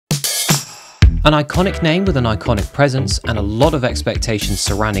An iconic name with an iconic presence and a lot of expectations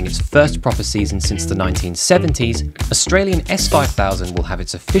surrounding its first proper season since the 1970s, Australian S5000 will have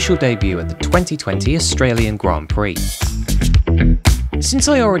its official debut at the 2020 Australian Grand Prix. Since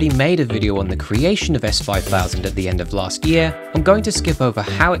I already made a video on the creation of S5000 at the end of last year, I'm going to skip over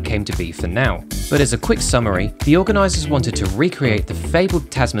how it came to be for now. But as a quick summary, the organisers wanted to recreate the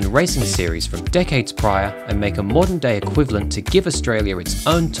fabled Tasman racing series from decades prior and make a modern day equivalent to give Australia its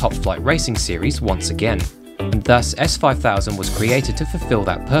own top flight racing series once again. And thus S5000 was created to fulfil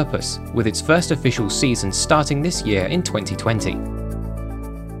that purpose, with its first official season starting this year in 2020.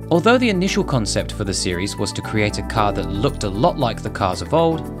 Although the initial concept for the series was to create a car that looked a lot like the cars of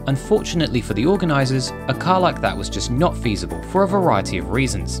old, unfortunately for the organisers, a car like that was just not feasible for a variety of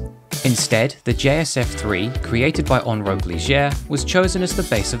reasons. Instead, the JSF3, created by Enroque Ligier, was chosen as the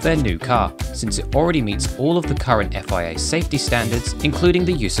base of their new car, since it already meets all of the current FIA safety standards, including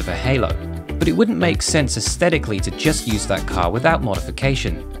the use of a halo. But it wouldn't make sense aesthetically to just use that car without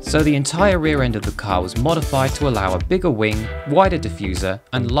modification, so the entire rear end of the car was modified to allow a bigger wing, wider diffuser,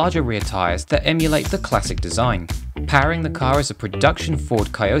 and larger rear tyres that emulate the classic design. Powering the car is a production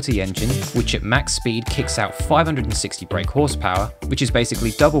Ford Coyote engine, which at max speed kicks out 560 brake horsepower, which is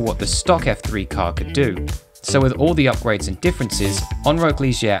basically double what the stock F3 car could do. So with all the upgrades and differences, Enroque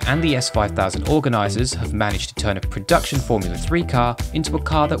Ligier and the S5000 organisers have managed to turn a production Formula 3 car into a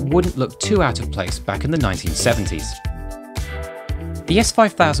car that wouldn't look too out of place back in the 1970s. The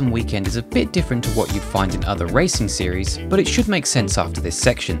S5000 weekend is a bit different to what you'd find in other racing series, but it should make sense after this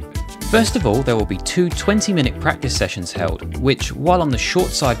section. First of all, there will be two 20-minute practice sessions held, which, while on the short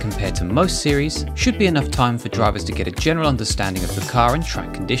side compared to most series, should be enough time for drivers to get a general understanding of the car and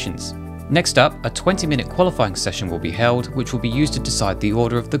track conditions. Next up, a 20-minute qualifying session will be held, which will be used to decide the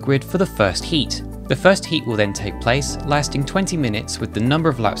order of the grid for the first heat. The first heat will then take place, lasting 20 minutes with the number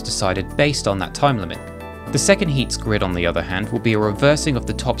of laps decided based on that time limit. The second heat's grid, on the other hand, will be a reversing of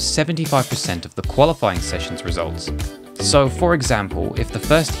the top 75% of the qualifying session's results. So, for example, if the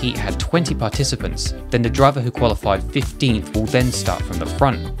first heat had 20 participants, then the driver who qualified 15th will then start from the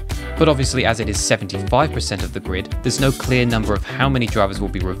front. But obviously, as it is 75% of the grid, there's no clear number of how many drivers will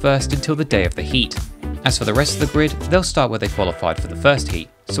be reversed until the day of the heat. As for the rest of the grid, they'll start where they qualified for the first heat,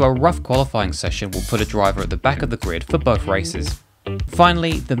 so a rough qualifying session will put a driver at the back of the grid for both races.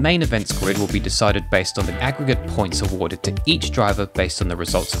 Finally, the main events grid will be decided based on the aggregate points awarded to each driver based on the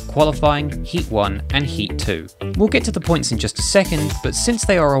results of qualifying, Heat 1 and Heat 2. We'll get to the points in just a second, but since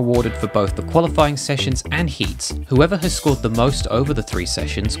they are awarded for both the qualifying sessions and heats, whoever has scored the most over the three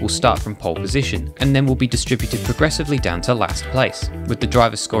sessions will start from pole position, and then will be distributed progressively down to last place, with the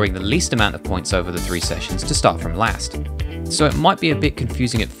driver scoring the least amount of points over the three sessions to start from last. So it might be a bit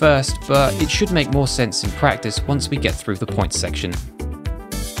confusing at first, but it should make more sense in practice once we get through the points section.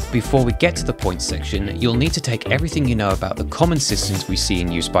 Before we get to the points section, you'll need to take everything you know about the common systems we see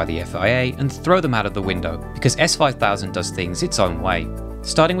in use by the FIA and throw them out of the window, because S5000 does things its own way.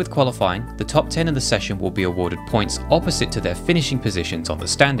 Starting with qualifying, the top 10 in the session will be awarded points opposite to their finishing positions on the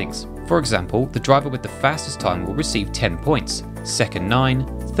standings. For example, the driver with the fastest time will receive 10 points, second 9,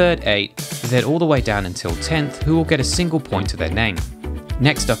 third 8, then all the way down until 10th, who will get a single point to their name.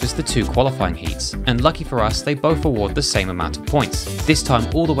 Next up is the two qualifying heats, and lucky for us, they both award the same amount of points, this time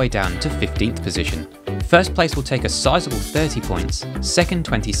all the way down to 15th position. First place will take a sizable 30 points, second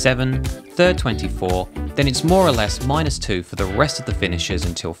 27, third 24, then it's more or less -2 for the rest of the finishers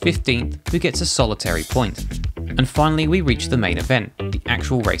until 15th, who gets a solitary point. And finally we reach the main event, the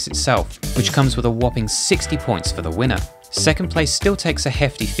actual race itself, which comes with a whopping 60 points for the winner. Second place still takes a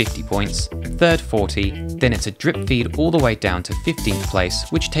hefty 50 points, third 40, then it's a drip feed all the way down to 15th place,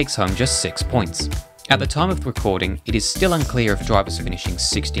 which takes home just 6 points. At the time of recording, it is still unclear if drivers finishing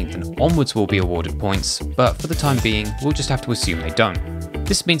 16th and onwards will be awarded points, but for the time being, we'll just have to assume they don't.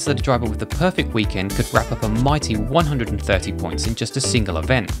 This means that a driver with the perfect weekend could wrap up a mighty 130 points in just a single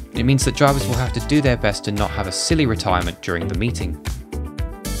event. It means that drivers will have to do their best to not have a silly retirement during the meeting.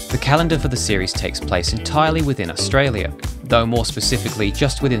 The calendar for the series takes place entirely within Australia, though more specifically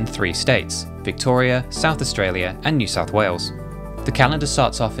just within 3 states, Victoria, South Australia and New South Wales. The calendar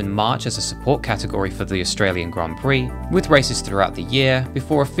starts off in March as a support category for the Australian Grand Prix, with races throughout the year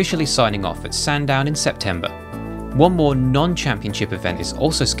before officially signing off at Sandown in September. One more non-championship event is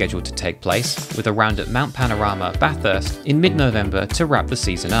also scheduled to take place, with a round at Mount Panorama, Bathurst in mid-November to wrap the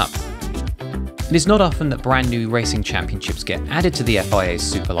season up. It is not often that brand new racing championships get added to the FIA's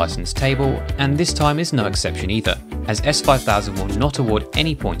super license table, and this time is no exception either, as S5000 will not award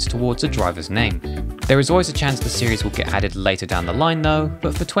any points towards a driver's name. There is always a chance the series will get added later down the line though,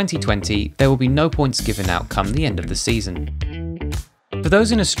 but for 2020 there will be no points given out come the end of the season. For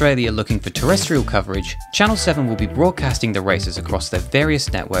those in Australia looking for terrestrial coverage, Channel 7 will be broadcasting the races across their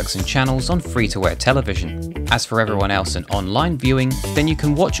various networks and channels on free-to-air television. As for everyone else in online viewing, then you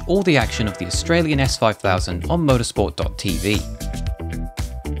can watch all the action of the Australian S5000 on motorsport.tv.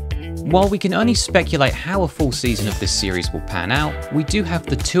 While we can only speculate how a full season of this series will pan out, we do have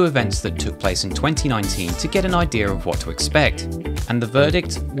the two events that took place in 2019 to get an idea of what to expect. And the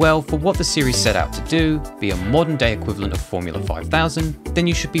verdict? Well, for what the series set out to do, be a modern day equivalent of Formula 5000, then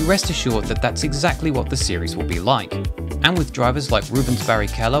you should be rest assured that that's exactly what the series will be like. And with drivers like Rubens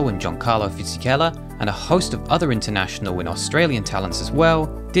Barrichello and Giancarlo Fisichella, and a host of other international and Australian talents as well,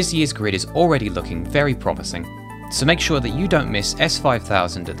 this year's grid is already looking very promising. So make sure that you don't miss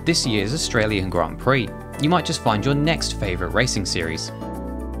S5000 at this year's Australian Grand Prix. You might just find your next favourite racing series.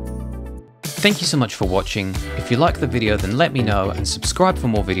 Thank you so much for watching. If you like the video, then let me know and subscribe for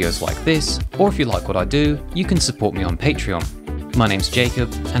more videos like this, or if you like what I do, you can support me on Patreon. My name's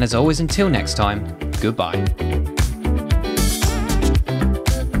Jacob, and as always, until next time, goodbye.